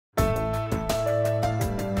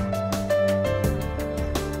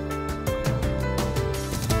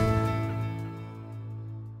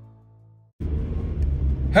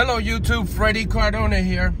Hello YouTube, Freddy Cardona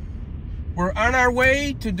here. We're on our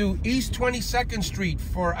way to do East 22nd Street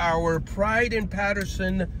for our Pride in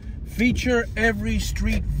Paterson feature every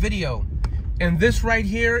street video. And this right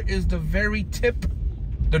here is the very tip,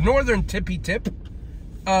 the northern tippy tip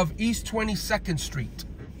of East 22nd Street.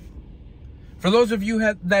 For those of you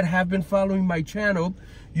that have been following my channel,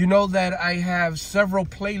 you know that I have several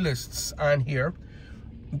playlists on here.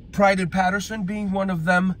 Pride in Paterson being one of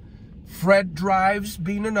them, Fred Drives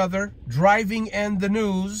being another, Driving and the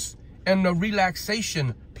News, and the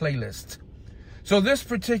Relaxation playlist. So this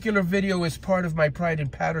particular video is part of my Pride in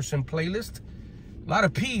Paterson playlist. A lot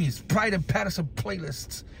of P's, Pride in Paterson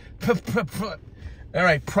playlists. All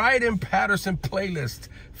right, Pride in Paterson playlist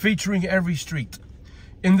featuring every street.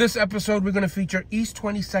 In this episode, we're going to feature East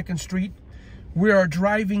 22nd Street. We are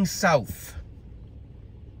driving south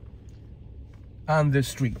on this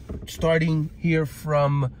street, starting here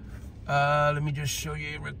from let me just show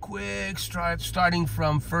you real quick. Starting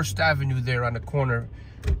from First Avenue there on the corner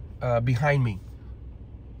behind me.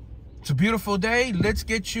 It's a beautiful day. Let's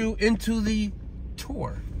get you into the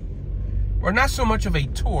tour. Or not so much of a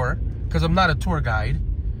tour, because I'm not a tour guide.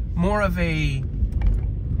 More of a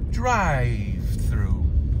drive-through.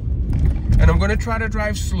 And I'm going to try to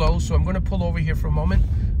drive slow, so I'm going to pull over here for a moment.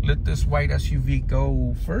 Let this white SUV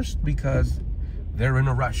go first, because they're in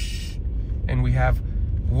a rush. And we have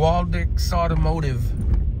Waldeck's Automotive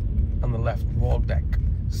on the left, Waldeck.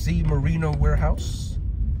 C. Marino Warehouse,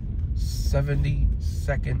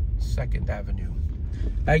 72nd 2nd Avenue.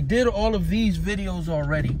 I did all of these videos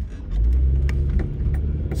already.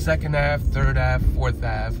 2nd Ave, 3rd Ave, 4th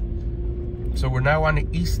Ave. So we're now on the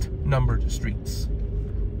east numbered streets.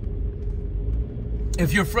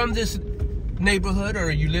 If you're from this neighborhood or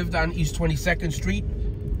you lived on East 22nd Street,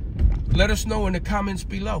 let us know in the comments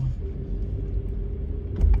below.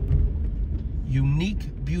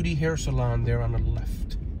 Unique Beauty Hair Salon there on the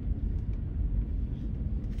left.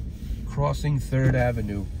 Crossing 3rd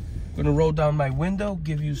Avenue. Gonna roll down my window,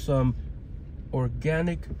 give you some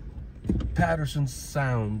organic Paterson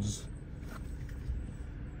sounds.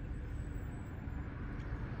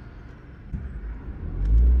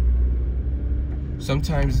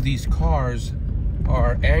 Sometimes these cars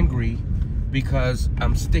are angry because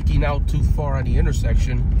I'm sticking out too far on the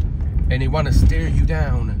intersection and they want to stare you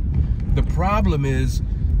down. The problem is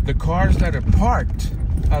the cars that are parked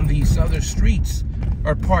on these other streets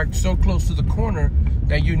are parked so close to the corner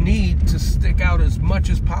that you need to stick out as much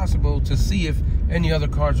as possible to see if any other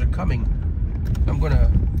cars are coming. I'm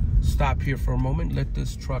gonna stop here for a moment, let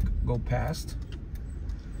this truck go past.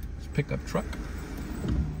 This pickup truck.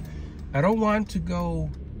 I don't want to go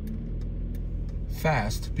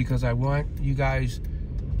fast because I want you guys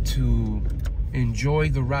to enjoy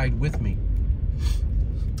the ride with me.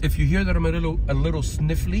 If you hear that I'm a little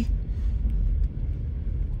sniffly,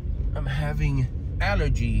 I'm having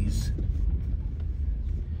allergies,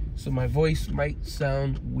 so my voice might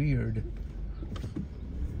sound weird.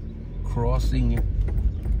 Crossing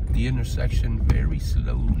the intersection very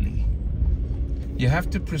slowly. You have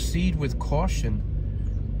to proceed with caution,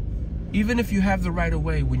 even if you have the right of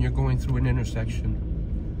way when you're going through an intersection.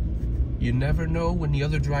 You never know when the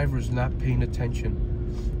other driver is not paying attention.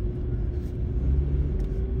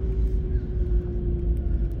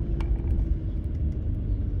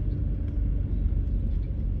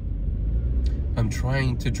 I'm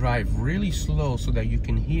trying to drive really slow so that you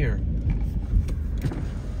can hear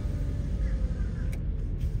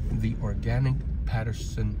the organic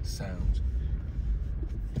Paterson sounds.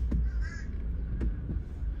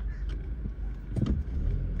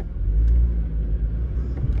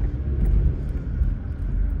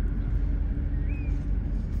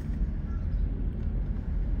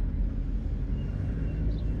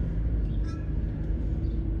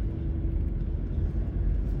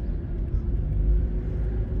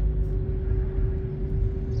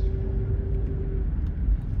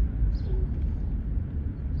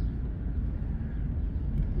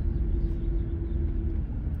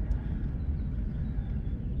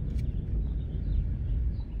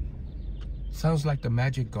 Sounds like the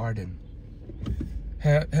Magic Garden.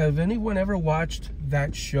 Have anyone ever watched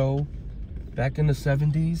that show back in the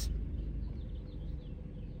 70s?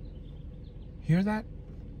 Hear that?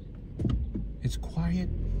 It's quiet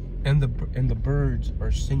and the birds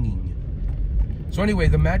are singing. So anyway,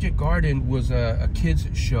 the Magic Garden was a kids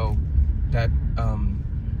show that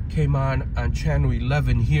came on Channel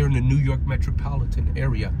 11 here in the New York metropolitan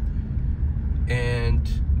area. And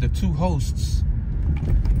the two hosts,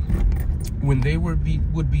 when they would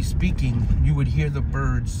be speaking, you would hear the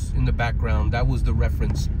birds in the background. That was the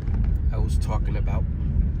reference I was talking about.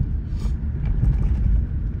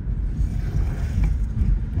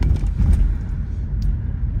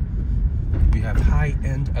 have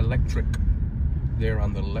high-end electric there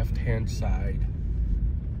on the left-hand side.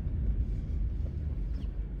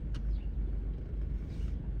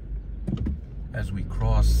 As we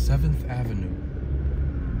cross 7th Avenue.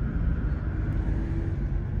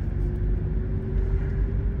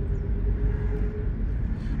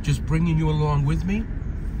 Just bringing you along with me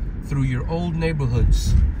through your old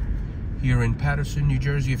neighborhoods here in Paterson, New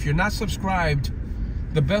Jersey. If you're not subscribed,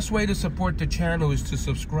 the best way to support the channel is to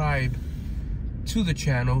subscribe to the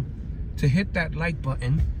channel, to hit that like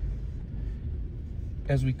button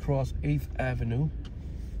as we cross 8th Avenue.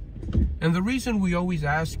 And the reason we always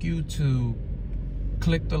ask you to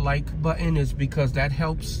click the like button is because that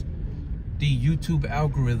helps the YouTube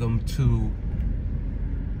algorithm to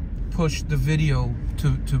push the video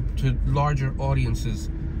to larger audiences,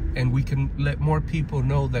 and we can let more people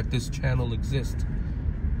know that this channel exists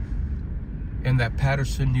and that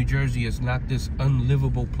Paterson, New Jersey is not this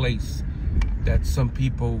unlivable place that some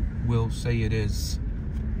people will say it is.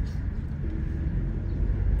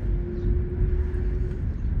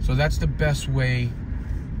 So that's the best way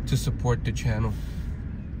to support the channel.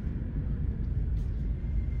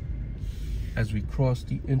 As we cross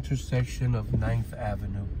the intersection of 9th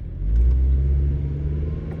Avenue.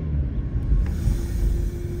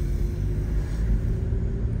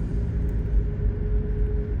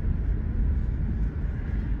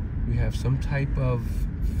 We have some type of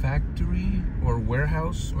factory or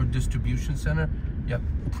warehouse or distribution center. Yep,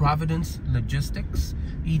 Providence Logistics,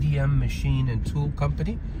 EDM Machine and Tool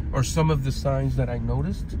Company, or some of the signs that I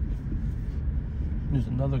noticed. There's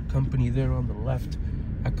another company there on the left.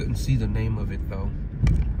 I couldn't see the name of it though.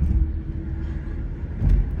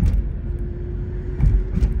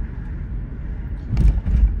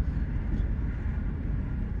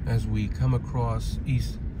 As we come across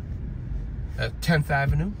 10th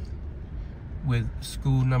Avenue with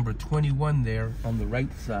school number 21 there on the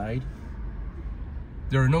right side.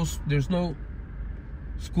 There's no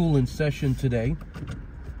school in session today,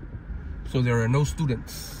 so there are no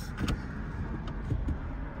students.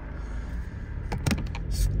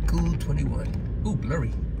 School 21. Ooh,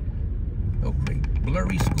 blurry. Oh, great.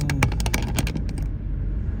 Blurry school.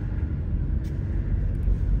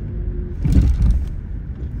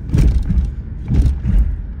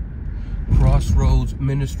 Crossroads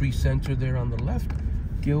Ministry Center there on the left.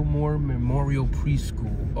 Gilmore Memorial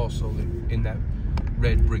Preschool also in that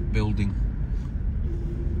red brick building.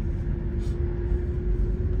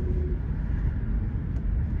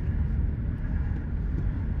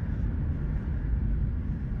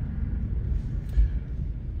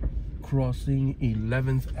 Crossing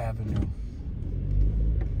 11th Avenue.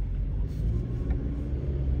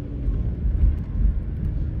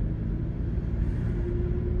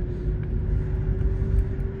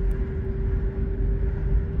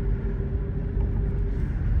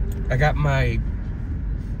 I got my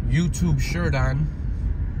YouTube shirt on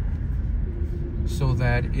so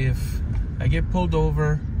that if I get pulled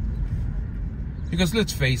over, because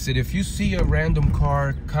let's face it, if you see a random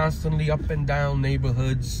car constantly up and down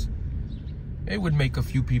neighborhoods, it would make a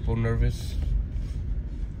few people nervous.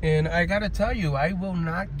 And I gotta tell you, I will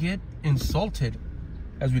not get insulted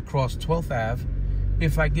as we cross 12th Ave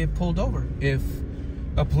if I get pulled over. If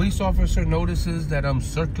a police officer notices that I'm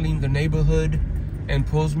circling the neighborhood and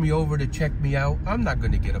pulls me over to check me out, I'm not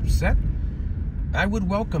gonna get upset. I would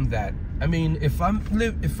welcome that. I mean, if I'm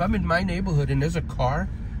in my neighborhood and there's a car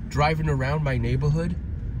driving around my neighborhood,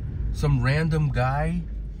 some random guy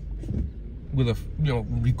with a,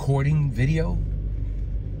 recording video,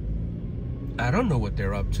 I don't know what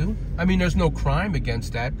they're up to. I mean, there's no crime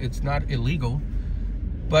against that. It's not illegal,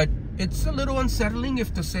 but it's a little unsettling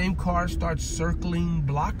if the same car starts circling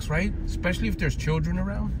blocks, right? Especially if there's children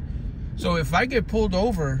around. So if I get pulled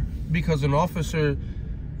over because an officer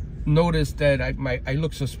noticed that I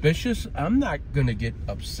look suspicious, I'm not gonna get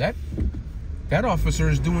upset. That officer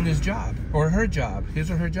is doing his job or her job,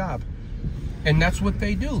 his or her job. And that's what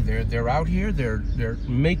they do. They're out here, they're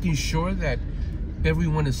making sure that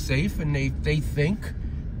everyone is safe, and they think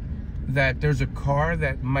that there's a car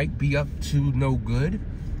that might be up to no good.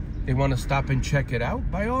 They want to stop and check it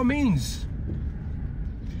out. By all means.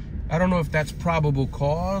 I don't know if that's probable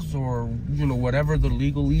cause or, whatever the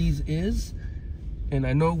legalese is. And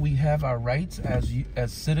I know we have our rights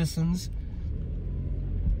as citizens.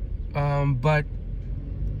 But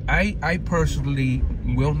I personally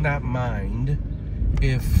will not mind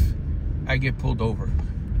if I get pulled over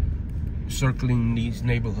circling these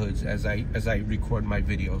neighborhoods as I record my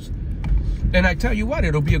videos. And I tell you what,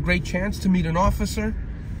 it'll be a great chance to meet an officer,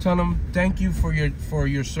 tell them thank you for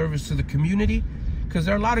your service to the community, because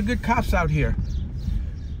there are a lot of good cops out here.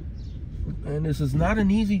 And this is not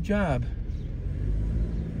an easy job.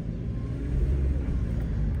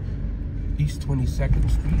 East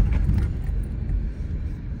 22nd Street.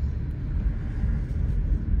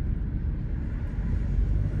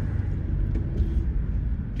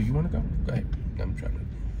 Do you want to go? Go ahead. I'm trying to.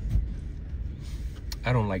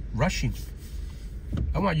 I don't like rushing.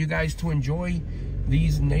 I want you guys to enjoy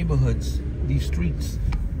these neighborhoods, these streets.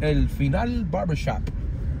 El Final Barbershop.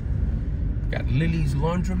 Got Lily's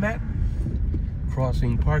Laundromat,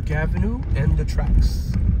 crossing Park Avenue and the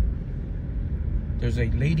tracks. There's a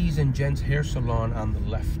ladies and gents hair salon on the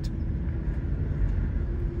left.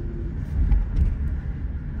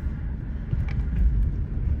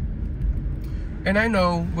 And I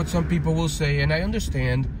know what some people will say, and I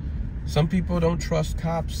understand. Some people don't trust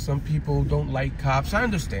cops. Some people don't like cops. I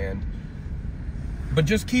understand. But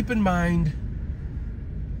just keep in mind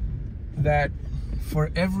that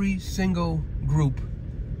for every single group,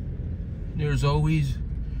 there's always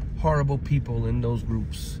horrible people in those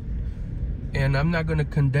groups. And I'm not going to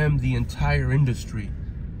condemn the entire industry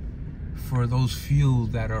for those few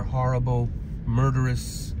that are horrible,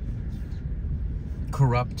 murderous,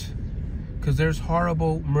 corrupt. Because there's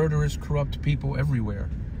horrible, murderous, corrupt people everywhere.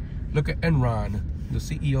 Look at Enron, the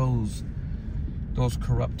CEOs, those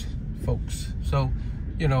corrupt folks. So,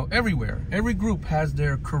 you know, everywhere. Every group has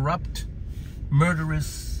their corrupt,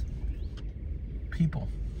 murderous people.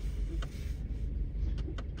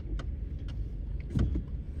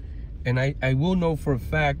 And I will know for a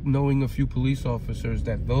fact, knowing a few police officers,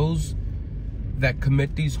 that those that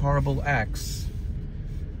commit these horrible acts,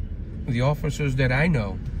 the officers that I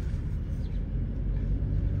know,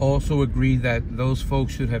 also agree that those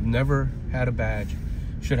folks should have never had a badge,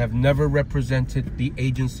 should have never represented the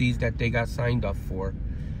agencies that they got signed up for,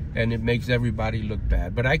 and it makes everybody look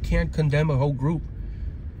bad. But I can't condemn a whole group.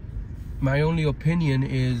 My only opinion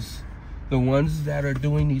is the ones that are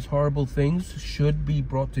doing these horrible things should be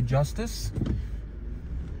brought to justice,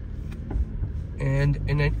 and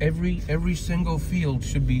then every single field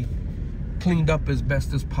should be cleaned up as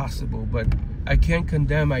best as possible. But I can't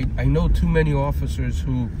condemn. I know too many officers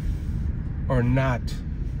who are not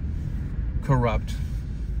corrupt.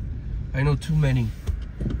 I know too many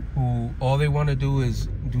who all they want to do is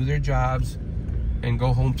do their jobs and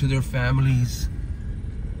go home to their families.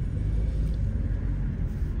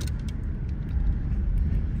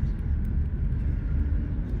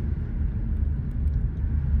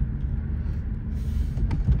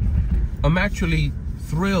 I'm actually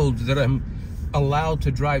thrilled that I'm allowed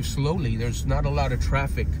to drive slowly. There's not a lot of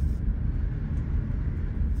traffic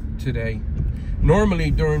today.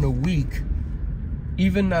 Normally during the week,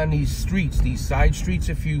 even on these streets, these side streets,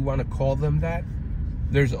 if you want to call them that,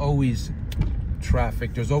 there's always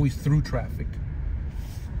traffic. There's always through traffic.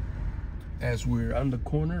 As we're on the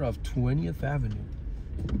corner of 20th Avenue,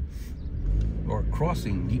 or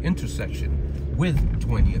crossing the intersection with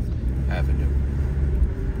 20th Avenue.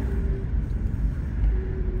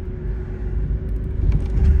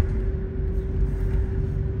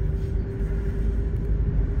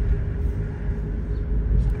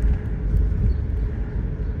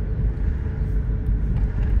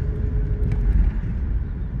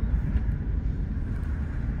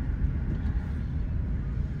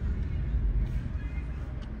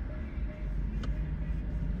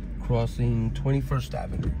 Crossing 21st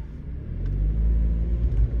Avenue.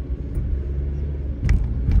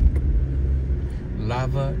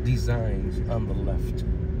 Lava Designs on the left.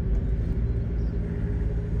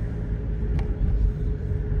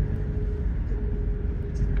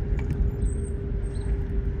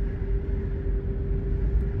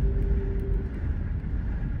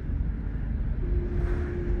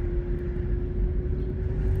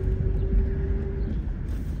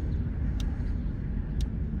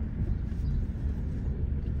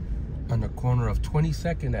 On the corner of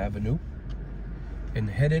 22nd Avenue, and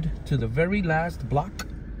headed to the very last block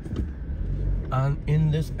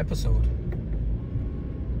in this episode.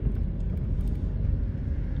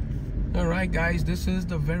 All right, guys, this is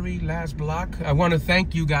the very last block. I want to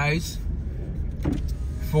thank you guys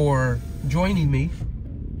for joining me.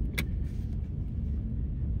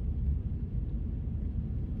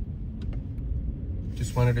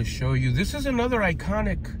 Just wanted to show you. This is another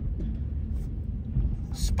iconic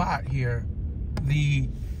spot here, the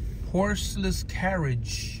horseless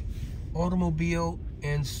carriage, automobile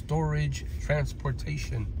and storage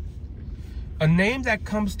transportation. A name that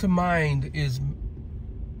comes to mind is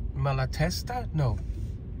Malatesta? No.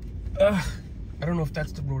 I don't know if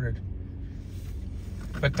that's the word.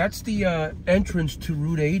 But that's the entrance to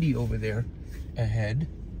Route 80 over there ahead.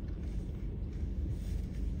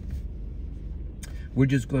 We're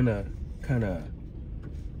just gonna kind of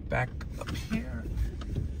back up here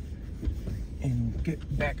and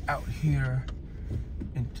get back out here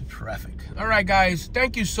into traffic. All right, guys,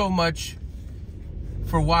 thank you so much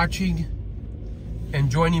for watching and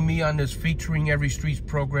joining me on this Featuring Every Streets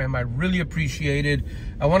program. I really appreciate it.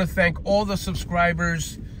 I want to thank all the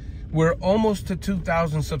subscribers. We're almost to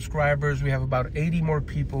 2,000 subscribers. We have about 80 more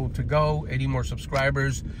people to go, 80 more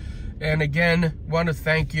subscribers. And again, want to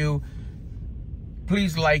thank you.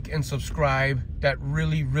 Please like and subscribe. That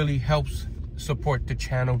really, really helps support the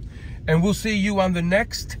channel. And we'll see you on the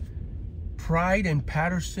next Pride in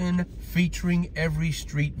Paterson Featuring Every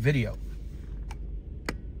Street video.